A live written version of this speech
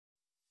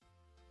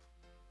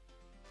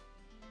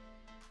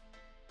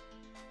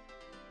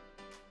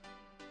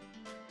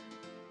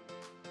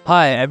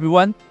Hi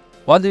everyone,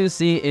 what you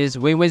see is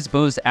Wiwynn's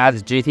booth at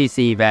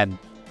GTC event.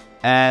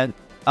 And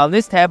on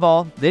this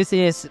table, this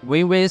is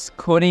Wiwynn's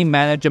cooling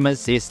management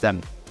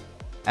system.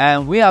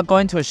 And we are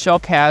going to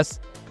showcase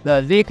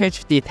the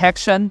leakage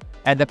detection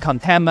and the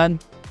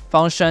containment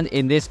function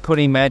in this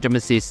cooling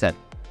management system.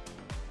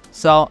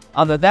 So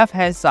on the left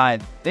hand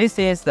side, this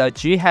is the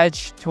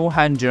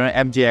GH200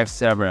 MGX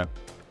server.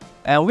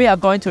 And we are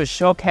going to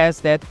showcase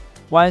that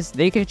once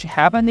leakage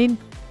happening,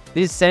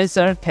 this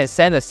sensor can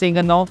send a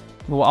signal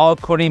to our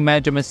cooling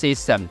management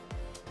system.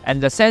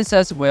 And the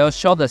sensors will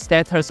show the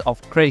status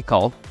of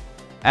critical.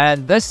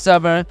 And this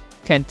server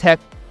can take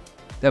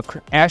the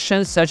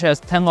actions such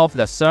as turn off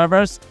the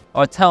servers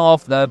or turn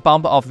off the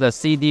bump of the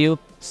CDU,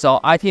 so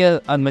IT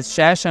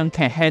administration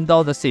can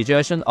handle the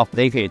situation of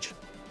leakage.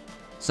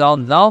 So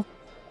now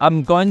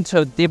I'm going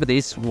to dip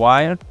this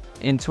wire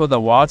into the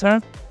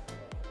water.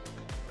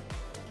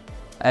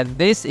 And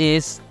this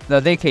is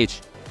the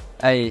leakage.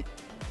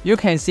 You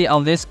can see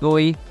on this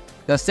GUI,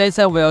 the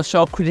sensor will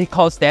show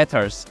critical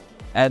status.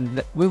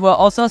 And we will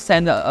also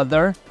send an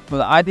alert to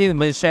the IT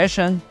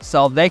administration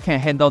so they can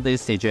handle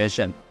this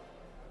situation.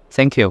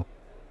 Thank you.